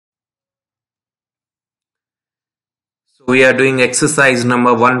We are doing exercise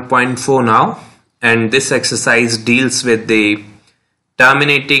number 1.4 now, and this exercise deals with the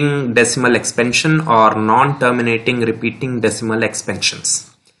terminating decimal expansion or non-terminating repeating decimal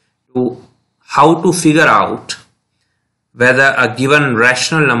expansions. How to figure out whether a given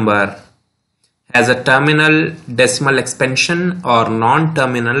rational number has a terminal decimal expansion or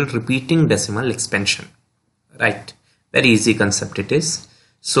non-terminal repeating decimal expansion. Right, very easy concept it is.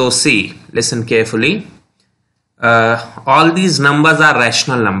 So see, listen carefully. All these numbers are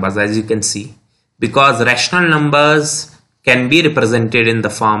rational numbers, as you can see, because rational numbers can be represented in the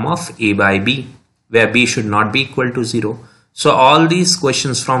form of a by b, where b should not be equal to 0. So all these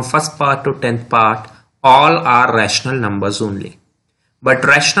questions from first part to 10th part, all are rational numbers only. But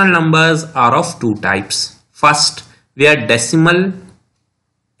rational numbers are of two types. First, where decimal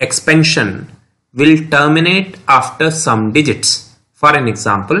expansion will terminate after some digits. For an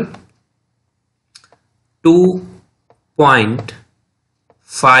example,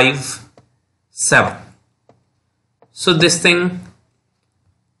 2.57. So this thing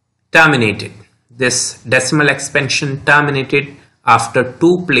terminated. This decimal expansion terminated after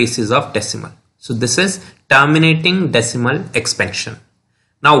two places of decimal. So this is terminating decimal expansion.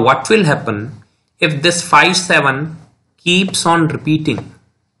 Now what will happen if this 57 keeps on repeating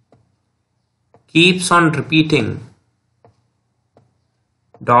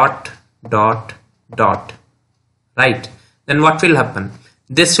dot, right? Then what will happen?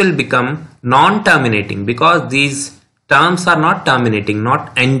 This will become non-terminating because these terms are not terminating,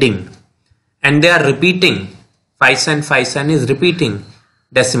 not ending, and they are repeating. 57 is repeating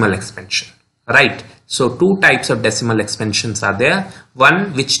decimal expansion, right? So two types of decimal expansions are there.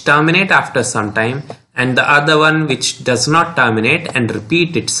 One which terminate after some time, and the other one which does not terminate and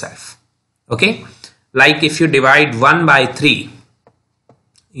repeat itself. Okay, like if you divide 1 by 3,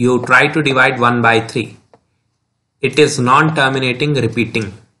 you try to divide 1 by 3. It is non-terminating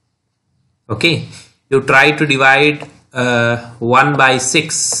repeating. Okay, you try to divide 1 by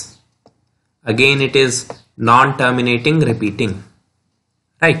 6. Again it is non-terminating repeating.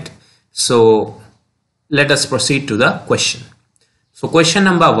 Right. So let us proceed to the question. So question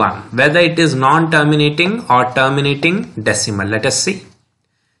number 1, whether it is non-terminating or terminating decimal. Let us see.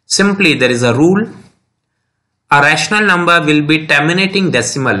 Simply there is a rule. A rational number will be terminating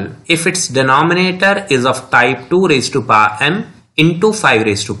decimal if its denominator is of type 2 raised to power m into 5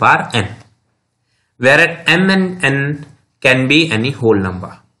 raised to power n, where m and n can be any whole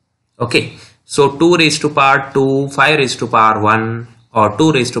number. Okay, so 2 raised to power 2, 5 raised to power 1, or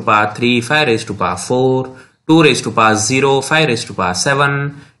 2 raised to power 3, 5 raised to power 4, 2 raised to power 0, 5 raised to power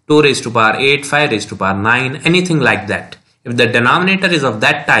 7, 2 raised to power 8, 5 raised to power 9, anything like that. If the denominator is of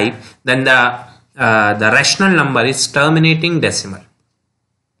that type, then the rational number is terminating decimal.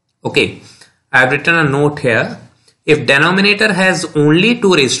 Okay, I have written a note here. If denominator has only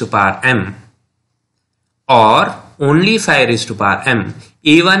 2 raised to power m or only 5 raised to power m,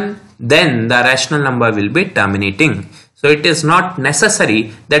 even then the rational number will be terminating. So it is not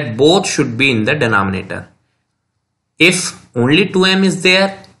necessary that both should be in the denominator. If only 2m is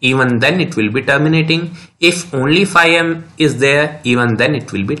there, even then it will be terminating. If only 5m is there, even then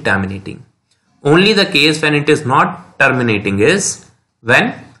it will be terminating. Only the case when it is not terminating is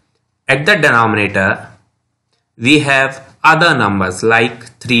when at the denominator we have other numbers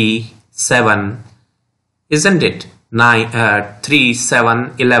like 3, 7, isn't it? 3,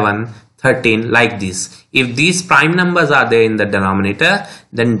 7, 11, 13, like this. If these prime numbers are there in the denominator,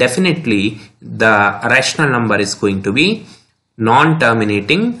 then definitely the rational number is going to be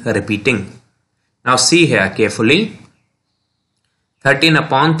non-terminating repeating. Now see here carefully. 13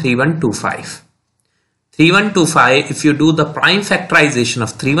 upon 3125. 3125, if you do the prime factorization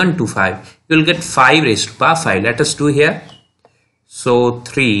of 3125, you will get 5 raised to power 5. Let us do here. So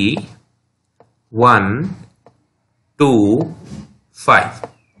 3, 1, 2, 5.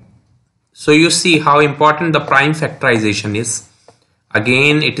 So you see how important the prime factorization is.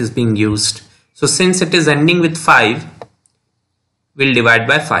 Again it is being used. So since it is ending with 5, we'll divide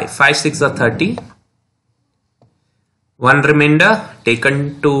by 5. 5 6 are 30. 1 remainder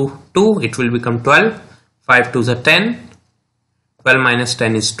taken to 2, it will become 12. 5 2s are 10. 12 minus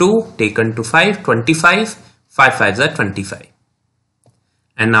 10 is 2. Taken to 5, 25. 5 5s are 25.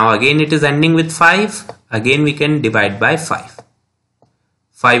 And now again it is ending with 5. Again we can divide by 5.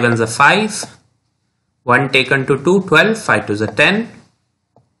 5 1s are 5. 1 taken to 2, 12. 5 2s are 10.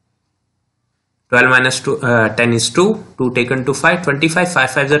 12 minus 10 is 2. 2 taken to 5, 25. 5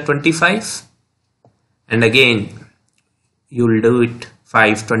 5s are 25. And again you will do it.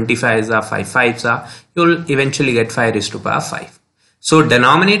 5 25s are 5 5s are. You will eventually get 5 raised to power 5. So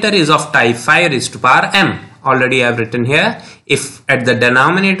denominator is of type 5 raised to power m already I have written here. If at the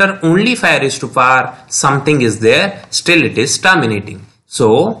denominator only 5 raised to power something is there, still it is terminating.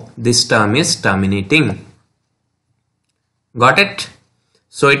 So this term is terminating. Got it?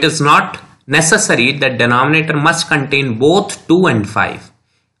 So it is not necessary that denominator must contain both 2 and 5.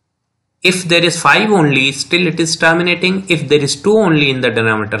 If there is 5 only, still it is terminating. If there is 2 only in the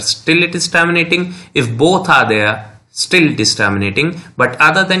denominator, still it is terminating. If both are there, still it is terminating. But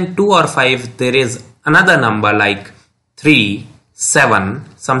other than 2 or 5, there is another number like 3, 7,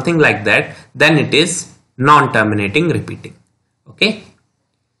 something like that, then it is non-terminating repeating. Okay.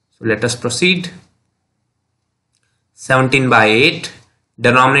 So let us proceed. 17 by 8,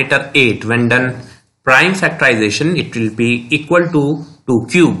 denominator 8. When done prime factorization, it will be equal to 2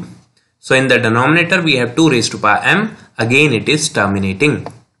 cube. So in the denominator we have 2 raised to power m. Again it is terminating.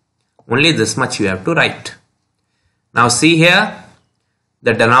 Only this much you have to write. Now see here,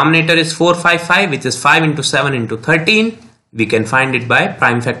 the denominator is 455, which is 5 into 7 into 13. We can find it by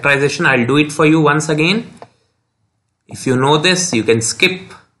prime factorization. I'll do it for you once again. If you know this, you can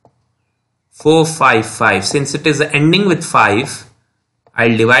skip 455. Since it is ending with 5,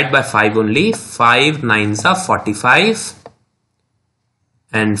 I'll divide by 5 only. 5 9s are 45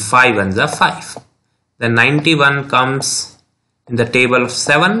 and 5 1s are 5. Then 91 comes in the table of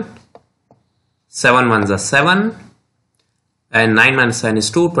 7. 7 1s are 7 and 9 minus 7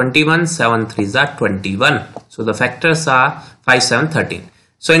 is 2. 21. 7 3s are 21. So the factors are 5 7 13.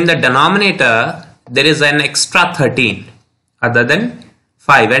 So in the denominator there is an extra 13 other than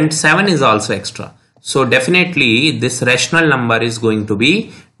 5, and 7 is also extra. So definitely this rational number is going to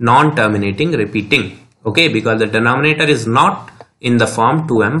be non-terminating repeating. Okay, because the denominator is not in the form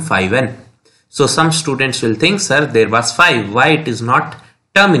 2m 5n. So some students will think, sir, there was 5. Why it is not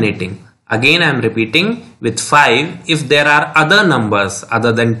terminating? Again I am repeating, with 5, if there are other numbers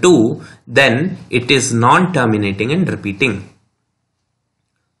other than 2, then it is non-terminating and repeating.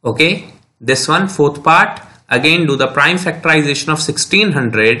 Okay, this one, fourth part. Again do the prime factorization of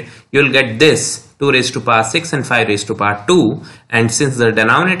 1600. You will get this 2 raised to power 6 and 5 raised to power 2. And since the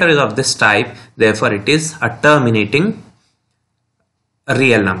denominator is of this type, therefore it is a terminating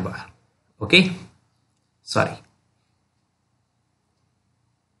real number. Okay, sorry.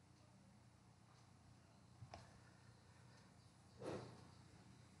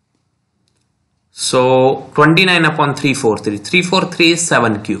 So 29 upon 343. 343 is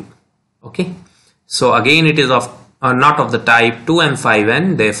 7 cube. Okay. So again it is of not of the type 2m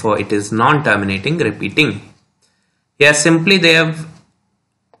 5n, therefore it is non-terminating repeating. Here simply they have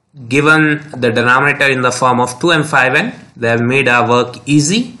given the denominator in the form of 2m 5n. They have made our work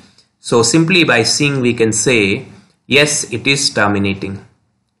easy. So simply by seeing we can say yes, it is terminating.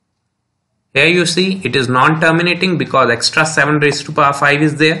 Here you see it is non-terminating because extra 7 raised to power 5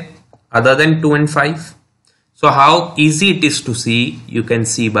 is there other than 2 and 5. So how easy it is to see, you can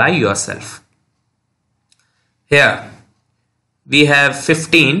see by yourself. Here we have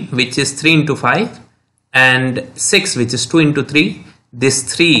 15, which is 3 into 5, and 6, which is 2 into 3.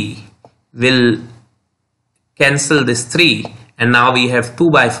 This 3 will cancel this 3, and now we have 2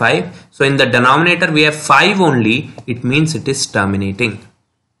 by 5. So in the denominator we have 5 only. It means it is terminating.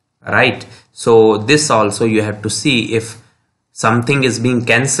 Right. So this also you have to see, if something is being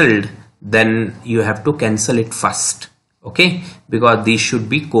cancelled, then you have to cancel it first. Okay, because these should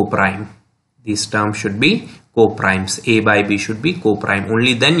be co-prime. These terms should be co-primes. A by B should be co-prime.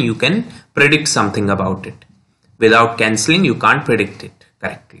 Only then you can predict something about it. Without cancelling, you can't predict it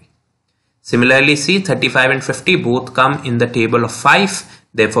correctly. Similarly, see 35 and 50 both come in the table of 5.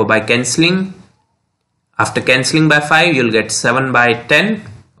 Therefore, by cancelling, after cancelling by 5, you'll get 7 by 10.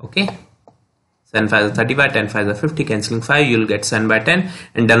 Okay. 7 5 is 35, 10 5 is 50, cancelling 5, you'll get 7 by 10.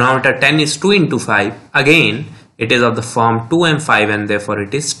 And denominator 10 is 2 into 5. Again, it is of the form 2m 5 and therefore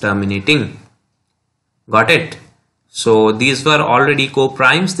it is terminating. Got it? So these were already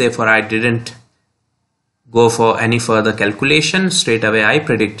co-primes, therefore I didn't go for any further calculation. Straight away I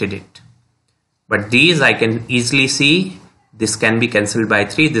predicted it. But these I can easily see, this can be cancelled by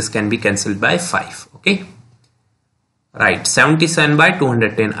 3, this can be cancelled by 5. Okay. Right, 77 by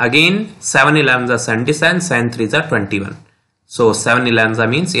 210. Again, 7 11s are 77, 7 3s are 21. So 7 11s are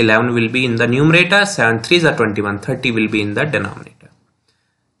means 11 will be in the numerator, 7 3s are 21, 30 will be in the denominator.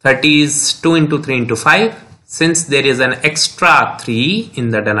 30 is 2 into 3 into 5. Since there is an extra 3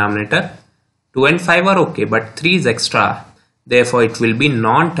 in the denominator, 2 and 5 are okay, but 3 is extra. Therefore, it will be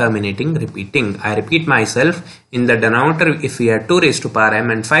non-terminating repeating. I repeat myself, in the denominator, if we have 2 raised to power m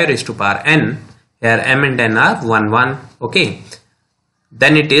and 5 raised to power n, here m and n are 1 1. Okay.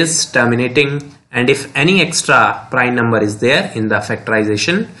 Then it is terminating, and if any extra prime number is there in the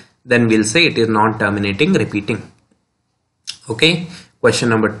factorization, then we'll say it is non-terminating repeating. Okay, question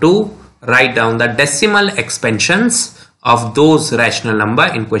number 2, write down the decimal expansions of those rational number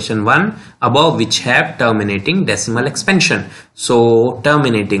in question 1 above which have terminating decimal expansion. So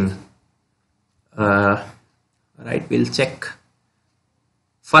terminating, right, we'll check.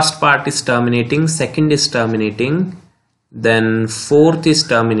 First part is terminating, second is terminating, then fourth is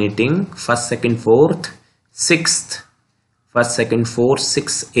terminating, first, second, fourth, sixth, first, second, fourth,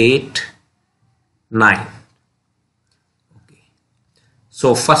 6, 8, 9. Okay.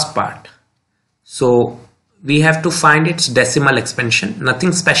 So first part. So we have to find its decimal expansion,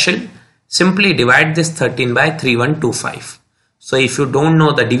 nothing special. Simply divide this 13 by 3125. So if you don't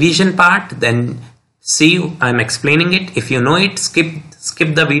know the division part, then see, I'm explaining it. If you know it,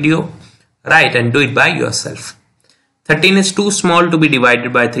 skip the video, right, and do it by yourself. 13 is too small to be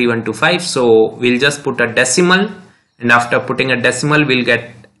divided by 3125, so we'll just put a decimal, and after putting a decimal we'll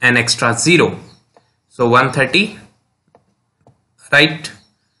get an extra 0. So 130, right?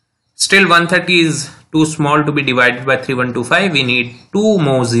 Still 130 is too small to be divided by 3125. We need 2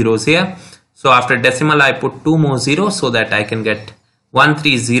 more zeros here. So after decimal I put 2 more zeros so that I can get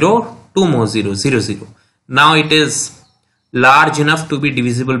 130, 2 more zeros, 0, 0. Now it is large enough to be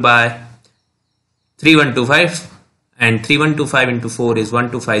divisible by 3125, and 3125 into 4 is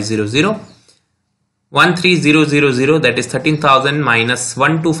 12500. 13000, that is 13,000 minus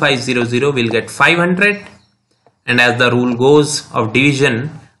 12500 will get 500. And as the rule goes of division,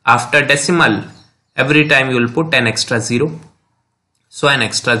 after decimal every time you will put an extra 0. So an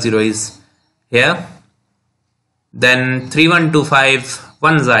extra 0 is here. Then 3125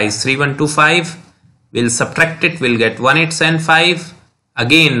 1 is 3125. We'll subtract it, we'll get 1875.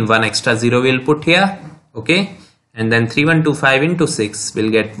 Again 1 extra 0 we'll put here. Okay, and then 3125 into 6 will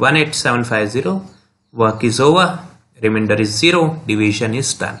get 18750. Work is over, remainder is 0, division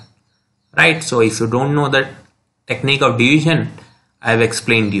is done. Right, so if you don't know the technique of division, I have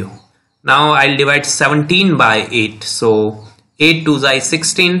explained you. Now I'll divide 17 by 8. So 8 2s is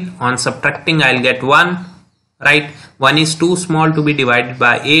 16. On subtracting I'll get 1. Right, 1 is too small to be divided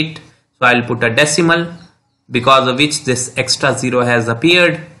by 8. So I'll put a decimal, because of which this extra 0 has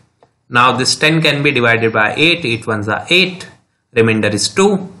appeared. Now this 10 can be divided by 8. 8 1s are 8. Remainder is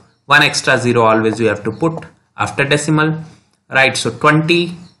 2. 1 extra 0 always you have to put after decimal. Right, so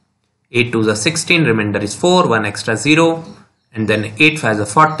 20. 8 2s are 16. Remainder is 4. 1 extra 0. And then 8 5s are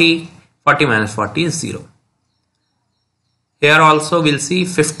 40. 40 minus 40 is 0. Here also we'll see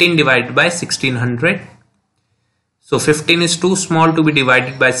 15 divided by 1600. So 15 is too small to be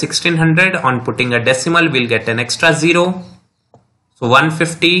divided by 1600. On putting a decimal we'll get an extra 0. So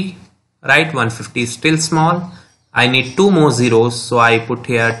 150, right, 150 is still small. I need 2 more zeros, so I put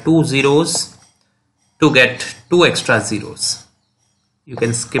here 2 zeros to get 2 extra zeros. You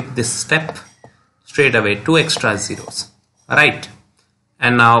can skip this step straight away, 2 extra zeros. Right,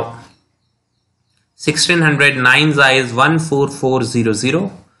 and now 1600 9's is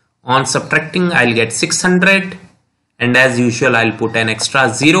 14400. On subtracting I'll get 600, and as usual I'll put an extra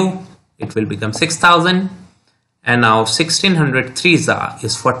 0. It will become 6000. And now 1600 3's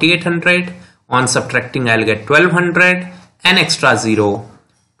is 4800. On subtracting I'll get 1200, an extra 0,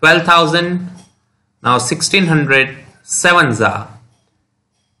 12,000. Now 1600 7's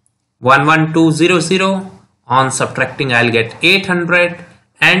 11200. On subtracting I'll get 800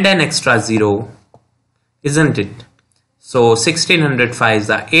 and an extra 0, isn't it? So 1600 5's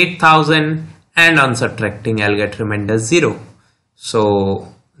are 8000, and on subtracting I'll get remainder 0.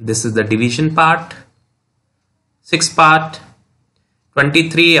 So this is the division part. Sixth part,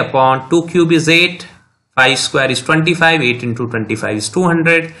 23 upon 2 cube is 8, 5 square is 25, 8 into 25 is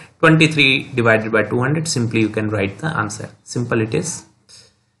 200, 23 divided by 200, simply you can write the answer. Simple it is.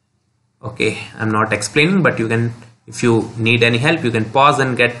 Okay, I'm not explaining, but you can, if you need any help, you can pause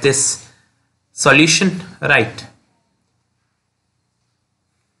and get this solution right.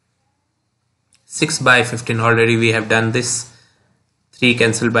 6 by 15, already we have done this. 3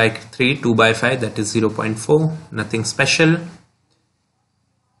 cancel by 3, 2 by 5, that is 0.4, nothing special.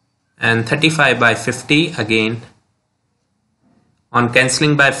 And 35 by 50, again on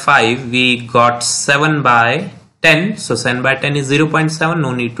cancelling by 5 we got 7 by 10, so 7 by 10 is 0.7,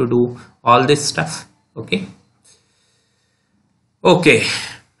 no need to do all this stuff. Okay,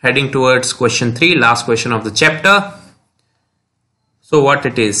 heading towards question 3, last question of the chapter. So what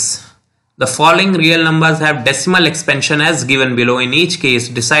it is: the following real numbers have decimal expansion as given below. In each case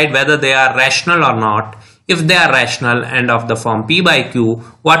decide whether they are rational or not. If they are rational and of the form p by q,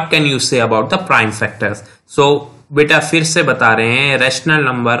 what can you say about the prime factors? So बेटा फिर से बता रहे हैं, rational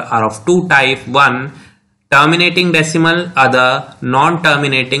number are of two type. One, Terminating decimal are the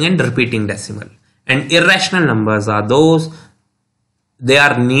non-terminating and repeating decimal. And irrational numbers are those, they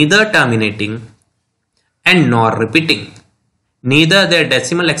are neither terminating and nor repeating. Neither their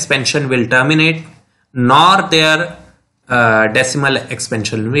decimal expansion will terminate nor their decimal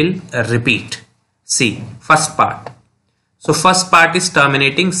expansion will repeat. See, first part. So first part is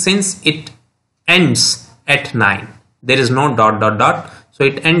terminating since it ends at 9. There is no dot dot dot. So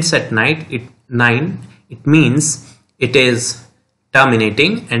it ends at 9. It means it is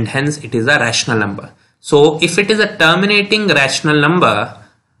terminating and hence it is a rational number. So if it is a terminating rational number,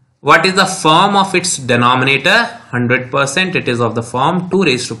 what is the form of its denominator? 100%. It is of the form 2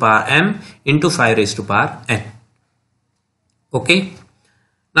 raised to power m into 5 raised to power n. Okay.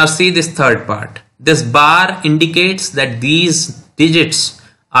 Now see this third part. This bar indicates that these digits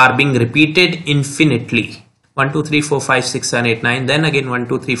are being repeated infinitely. 1, 2, 3, 4, 5, 6, 7, 8, 9. Then again 1,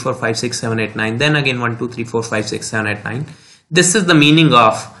 2, 3, 4, 5, 6, 7, 8, 9. Then again 1, 2, 3, 4, 5, 6, 7, 8, 9. This is the meaning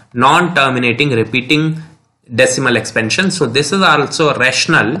of non-terminating repeating decimal expansion. So this is also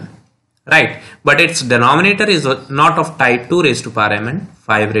rational, right? But its denominator is not of type 2 raised to power m and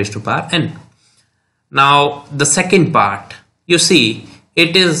 5 raised to power n. Now the second part, you see,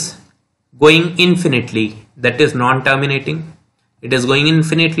 it is going infinitely. That is non-terminating. It is going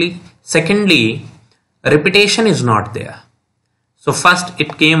infinitely. Secondly, repetition is not there. So first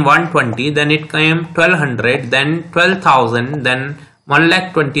it came 120, then it came 1200, then 12,000, then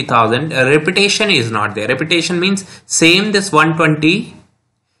 1,20,000. Repetition is not there. Repetition means same this 120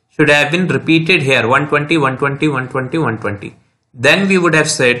 should have been repeated here. 120, 120, 120, 120. Then we would have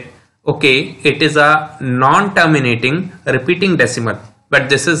said, okay, it is a non-terminating repeating decimal, but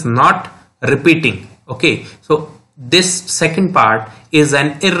this is not repeating. Okay, so this second part is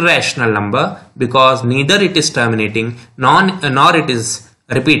an irrational number because neither it is terminating nor it is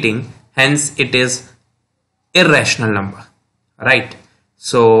repeating, hence it is irrational number, right?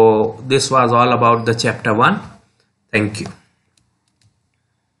 So this was all about the chapter 1. Thank you.